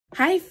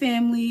Hi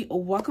family,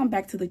 welcome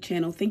back to the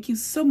channel. Thank you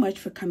so much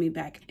for coming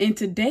back. In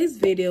today's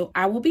video,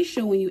 I will be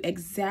showing you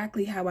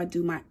exactly how I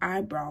do my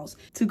eyebrows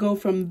to go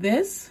from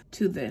this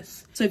to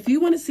this. So if you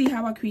want to see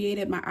how I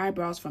created my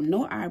eyebrows from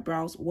no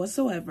eyebrows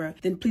whatsoever,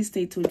 then please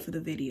stay tuned for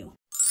the video.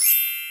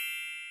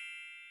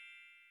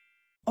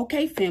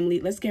 Okay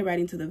family, let's get right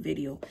into the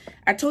video.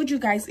 I told you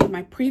guys in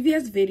my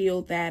previous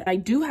video that I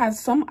do have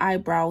some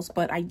eyebrows,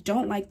 but I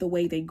don't like the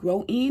way they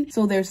grow in.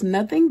 So there's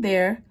nothing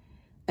there.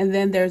 And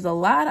then there's a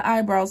lot of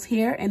eyebrows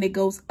here and it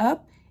goes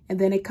up and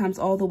then it comes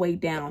all the way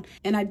down.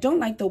 And I don't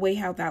like the way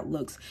how that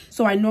looks.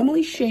 So I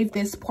normally shave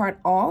this part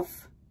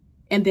off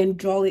and then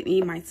draw it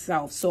in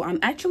myself. So I'm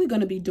actually going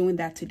to be doing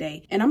that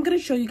today. And I'm going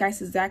to show you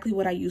guys exactly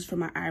what I use for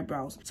my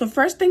eyebrows. So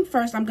first thing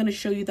first, I'm going to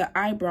show you the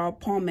eyebrow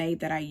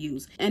pomade that I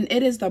use. And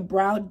it is the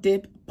Brow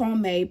Dip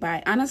Pomade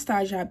by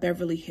Anastasia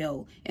Beverly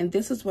Hill. And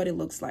this is what it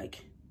looks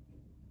like.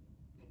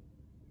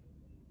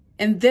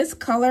 And this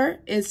color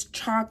is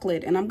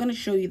chocolate, and I'm going to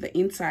show you the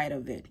inside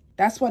of it.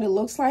 That's what it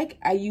looks like.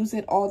 I use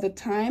it all the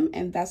time,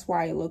 and that's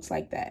why it looks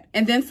like that.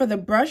 And then for the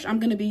brush, I'm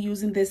going to be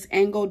using this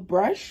angled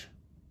brush.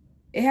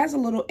 It has a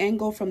little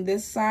angle from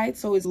this side,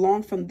 so it's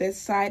long from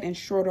this side and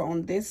shorter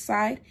on this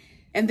side.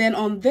 And then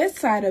on this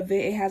side of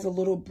it, it has a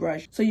little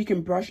brush, so you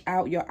can brush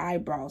out your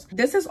eyebrows.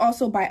 This is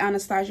also by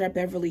Anastasia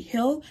Beverly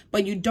Hill,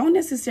 but you don't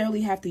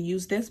necessarily have to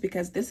use this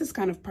because this is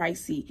kind of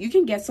pricey. You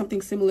can get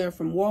something similar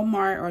from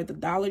Walmart or the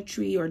Dollar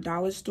Tree or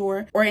Dollar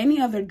Store or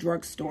any other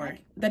drugstore.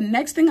 The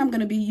next thing I'm going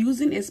to be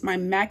using is my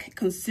MAC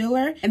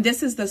concealer, and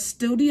this is the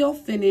Studio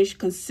Finish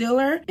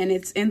Concealer, and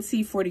it's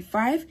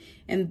NC45,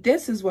 and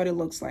this is what it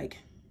looks like.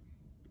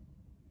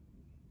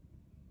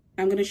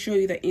 I'm going to show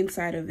you the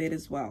inside of it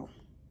as well.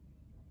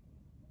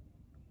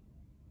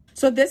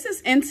 So this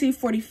is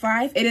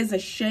NC45. It is a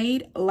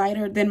shade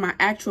lighter than my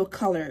actual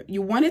color.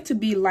 You want it to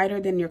be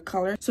lighter than your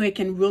color so it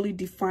can really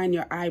define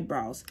your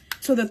eyebrows.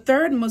 So the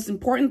third most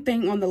important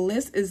thing on the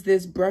list is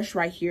this brush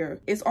right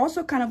here. It's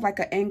also kind of like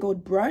an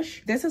angled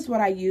brush. This is what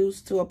I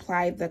use to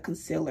apply the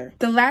concealer.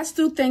 The last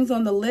two things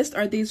on the list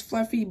are these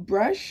fluffy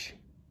brush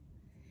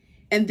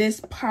and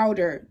this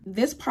powder.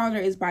 This powder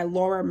is by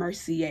Laura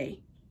Mercier.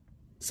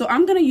 So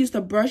I'm going to use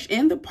the brush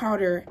and the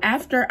powder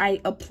after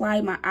I apply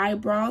my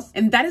eyebrows.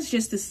 And that is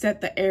just to set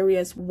the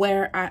areas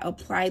where I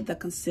applied the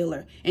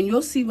concealer. And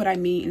you'll see what I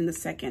mean in a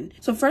second.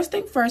 So first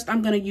thing first,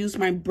 I'm going to use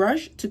my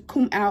brush to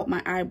comb out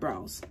my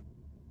eyebrows.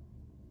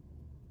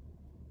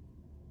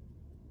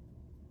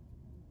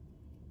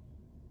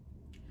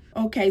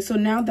 Okay, so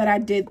now that I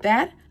did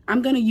that,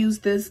 I'm going to use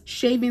this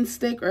shaving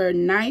stick or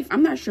knife.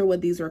 I'm not sure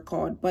what these are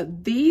called,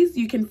 but these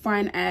you can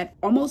find at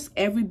almost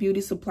every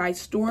beauty supply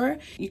store.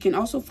 You can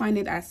also find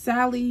it at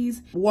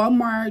Sally's,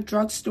 Walmart,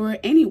 drugstore,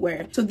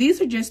 anywhere. So these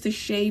are just to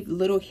shave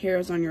little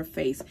hairs on your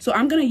face. So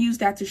I'm going to use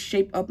that to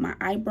shape up my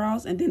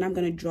eyebrows, and then I'm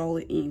going to draw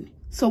it in.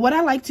 So what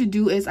I like to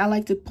do is I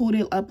like to pull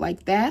it up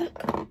like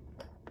that.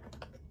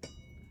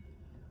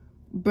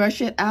 Brush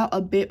it out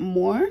a bit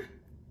more.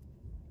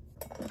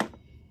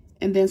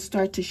 And then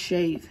start to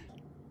shave.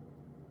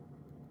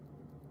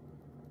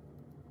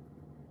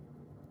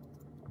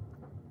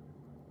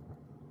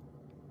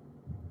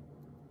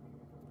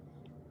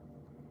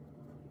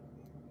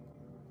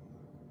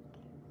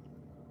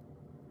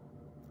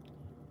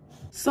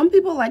 Some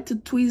people like to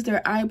tweeze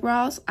their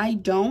eyebrows. I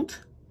don't.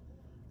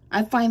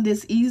 I find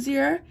this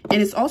easier,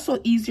 and it's also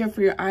easier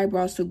for your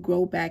eyebrows to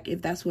grow back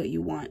if that's what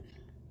you want.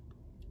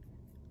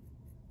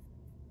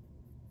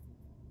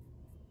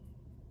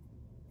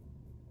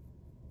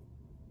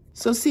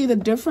 So see the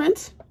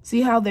difference?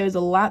 See how there's a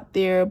lot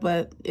there,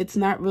 but it's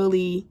not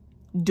really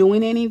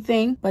doing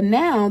anything. But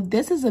now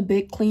this is a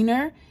bit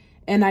cleaner,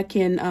 and I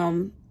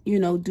can, you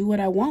know, do what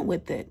I want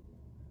with it.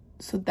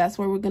 So that's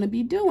what we're going to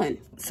be doing.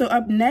 So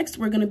up next,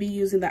 we're going to be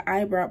using the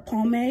eyebrow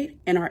pomade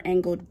and our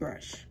angled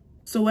brush.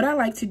 So what I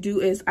like to do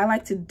is I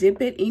like to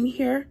dip it in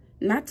here,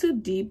 not too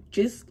deep,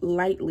 just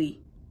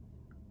lightly.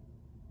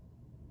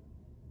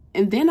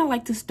 And then I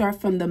like to start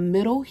from the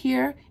middle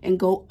here and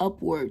go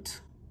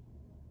upwards.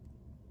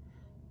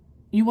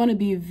 You want to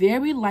be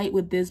very light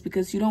with this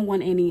because you don't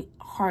want any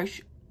harsh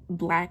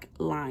black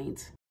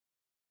lines.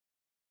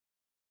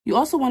 You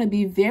also want to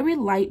be very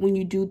light when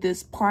you do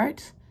this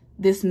part,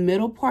 this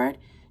middle part,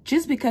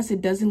 just because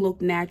it doesn't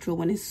look natural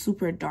when it's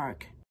super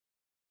dark.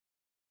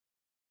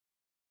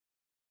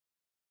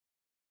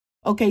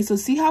 Okay, so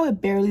see how it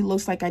barely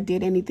looks like I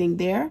did anything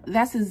there?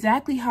 That's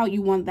exactly how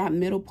you want that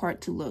middle part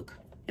to look.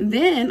 And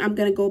then I'm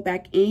going to go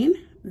back in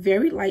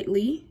very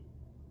lightly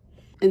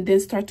and then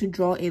start to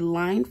draw a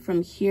line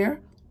from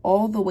here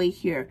all the way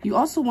here. You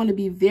also want to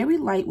be very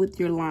light with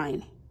your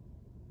line.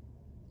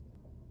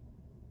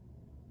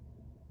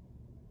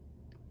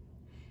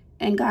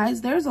 And guys,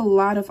 there's a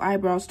lot of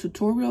eyebrows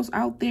tutorials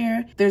out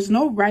there. There's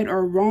no right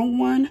or wrong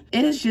one.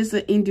 It is just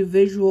an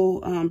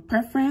individual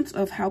preference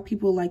of how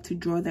people like to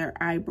draw their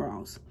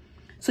eyebrows.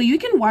 So you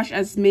can watch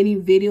as many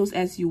videos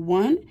as you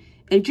want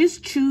and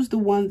just choose the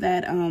one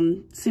that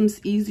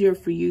seems easier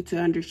for you to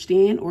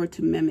understand or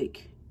to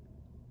mimic.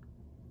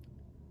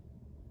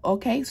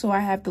 Okay, so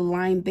I have the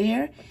line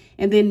there.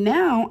 And then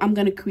now I'm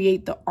going to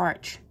create the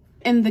arch.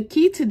 And the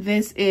key to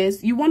this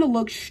is you want to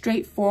look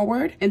straight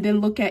forward and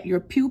then look at your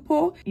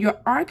pupil. Your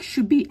arc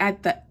should be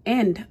at the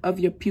end of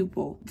your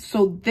pupil.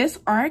 So this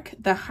arc,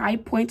 the high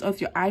point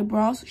of your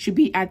eyebrows, should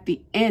be at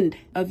the end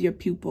of your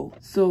pupil.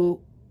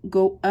 So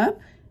go up,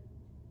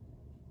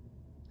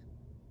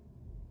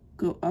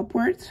 go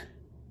upwards.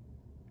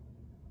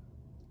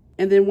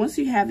 And then once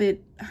you have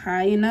it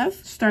high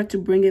enough, start to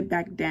bring it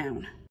back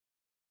down.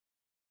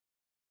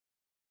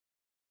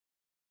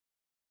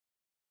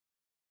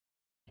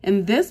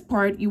 And this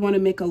part, you want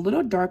to make a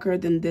little darker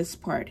than this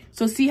part.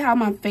 So see how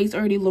my face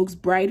already looks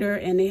brighter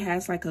and it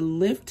has like a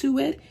lift to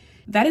it?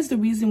 That is the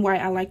reason why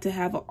I like to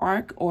have an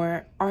arc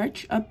or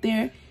arch up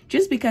there,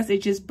 just because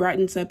it just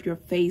brightens up your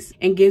face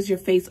and gives your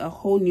face a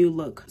whole new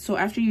look. So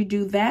after you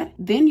do that,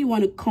 then you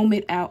want to comb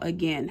it out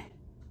again.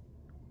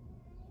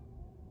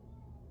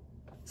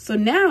 So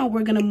now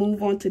we're going to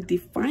move on to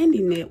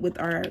defining it with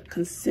our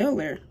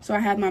concealer. So I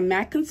have my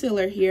MAC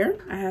concealer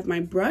here. I have my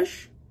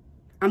brush.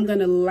 I'm going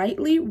to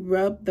lightly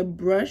rub the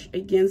brush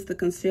against the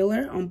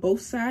concealer on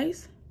both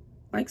sides,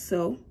 like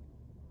so.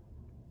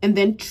 And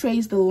then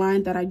trace the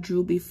line that I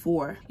drew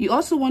before. You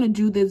also want to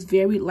do this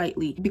very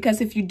lightly, because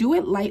if you do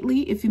it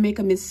lightly, if you make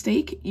a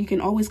mistake, you can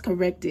always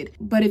correct it.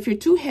 But if you're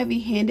too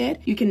heavy-handed,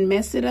 you can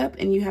mess it up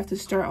and you have to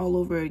start all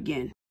over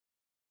again.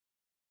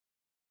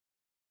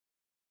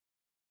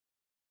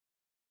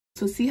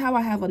 So see how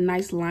I have a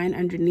nice line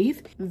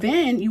underneath?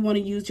 Then you want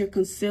to use your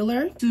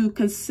concealer to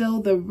conceal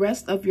the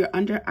rest of your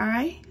under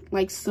eye,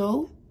 like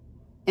so,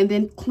 and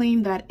then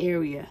clean that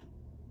area.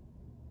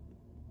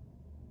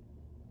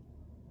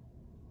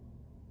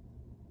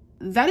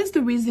 That is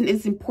the reason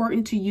it's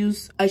important to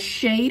use a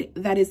shade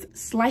that is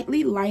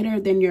slightly lighter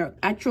than your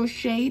actual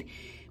shade,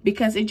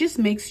 because it just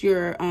makes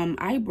your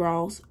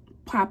eyebrows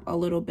pop a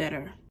little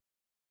better.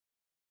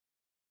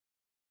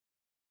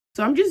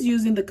 So I'm just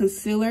using the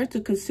concealer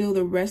to conceal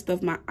the rest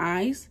of my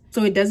eyes,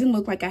 so it doesn't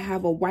look like I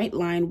have a white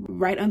line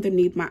right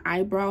underneath my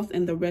eyebrows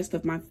and the rest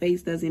of my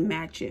face doesn't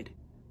match it.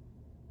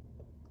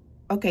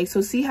 Okay,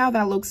 so see how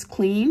that looks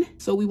clean?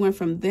 So we went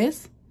from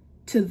this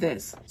to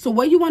this. So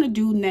what you want to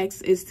do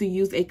next is to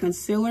use a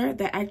concealer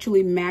that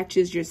actually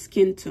matches your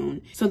skin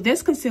tone. So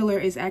this concealer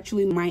is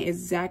actually my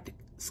exact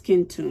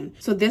skin tone.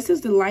 So this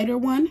is the lighter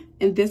one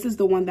and this is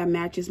the one that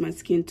matches my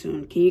skin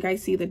tone. Can you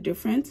guys see the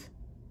difference?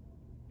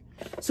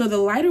 So the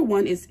lighter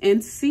one is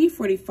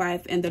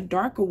NC45 and the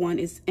darker one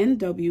is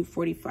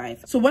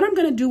NW45. So what I'm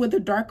going to do with the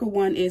darker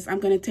one is I'm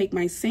going to take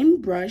my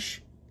same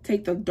brush,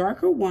 take the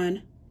darker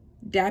one,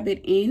 dab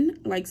it in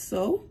like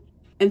so,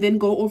 and then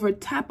go over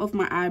top of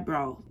my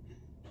eyebrow.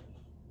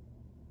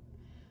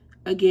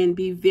 Again,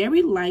 be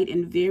very light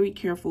and very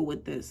careful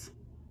with this,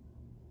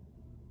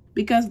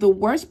 because the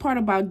worst part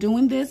about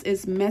doing this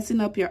is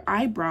messing up your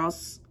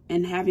eyebrows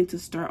and having to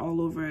start all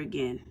over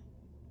again.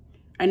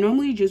 I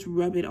normally just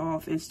rub it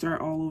off and start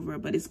all over,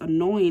 but it's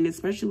annoying,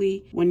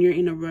 especially when you're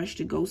in a rush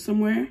to go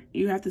somewhere.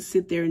 You have to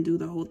sit there and do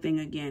the whole thing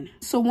again.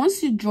 So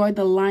once you draw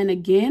the line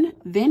again,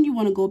 then you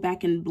want to go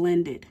back and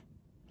blend it.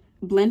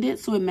 Blend it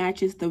so it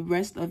matches the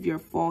rest of your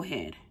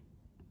forehead.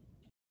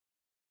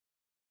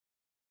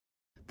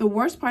 The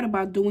worst part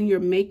about doing your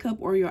makeup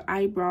or your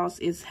eyebrows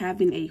is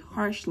having a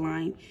harsh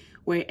line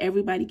where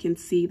everybody can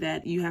see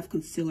that you have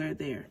concealer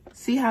there.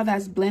 See how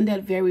that's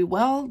blended very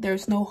well?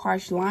 There's no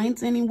harsh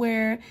lines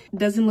anywhere. It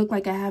doesn't look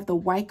like I have the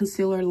white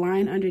concealer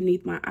line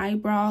underneath my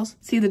eyebrows.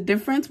 See the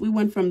difference? We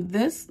went from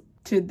this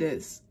to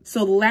this.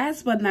 So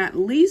last but not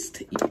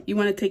least, you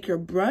want to take your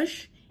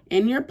brush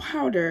and your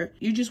powder.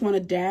 You just want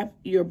to dab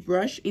your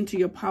brush into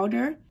your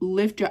powder,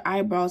 lift your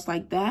eyebrows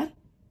like that,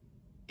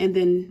 and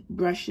then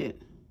brush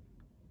it.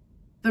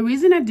 The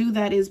reason I do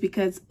that is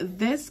because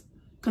this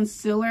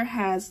concealer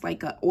has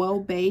like an oil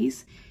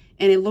base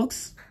and it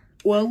looks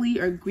oily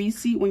or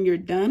greasy when you're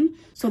done,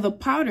 so the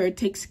powder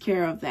takes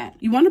care of that.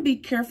 You want to be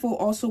careful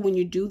also when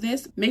you do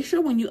this. Make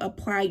sure when you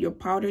apply your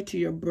powder to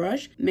your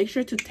brush, make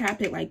sure to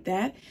tap it like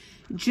that,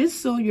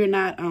 just so you're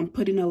not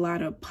putting a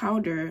lot of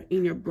powder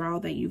in your brow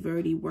that you've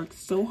already worked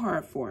so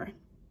hard for.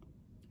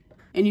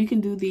 And you can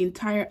do the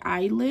entire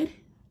eyelid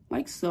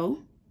like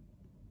so,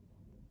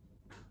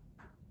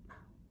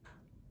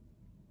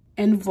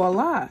 and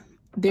voila,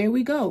 there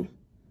we go.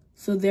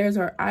 So there's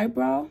our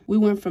eyebrow. We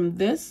went from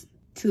this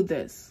to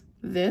this,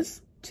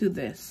 this to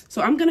this.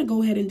 So I'm gonna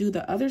go ahead and do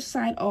the other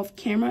side off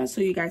camera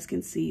so you guys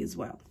can see as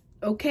well.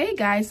 Okay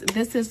guys,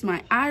 this is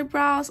my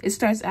eyebrows. It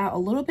starts out a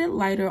little bit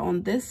lighter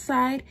on this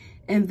side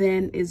and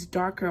then is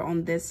darker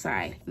on this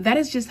side. That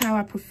is just how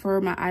I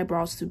prefer my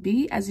eyebrows to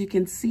be. As you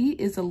can see,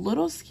 it's a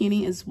little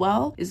skinny as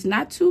well. It's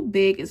not too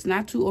big, it's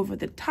not too over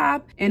the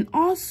top, and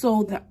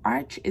also the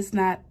arch is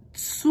not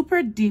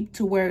super deep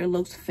to where it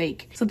looks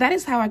fake. So that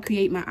is how I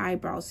create my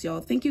eyebrows, y'all.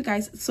 Thank you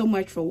guys so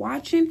much for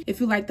watching. If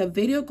you liked the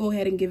video, go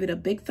ahead and give it a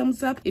big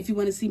thumbs up. If you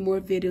want to see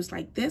more videos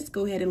like this,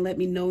 go ahead and let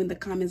me know in the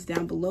comments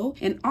down below.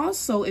 And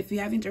also, if you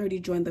haven't already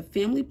joined the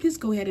family, please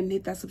go ahead and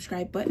hit that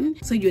subscribe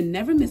button so you'll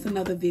never miss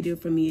another video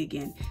from me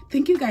again.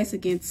 Thank you guys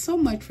again so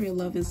much for your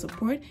love and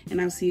support,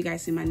 and I'll see you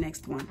guys in my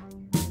next one.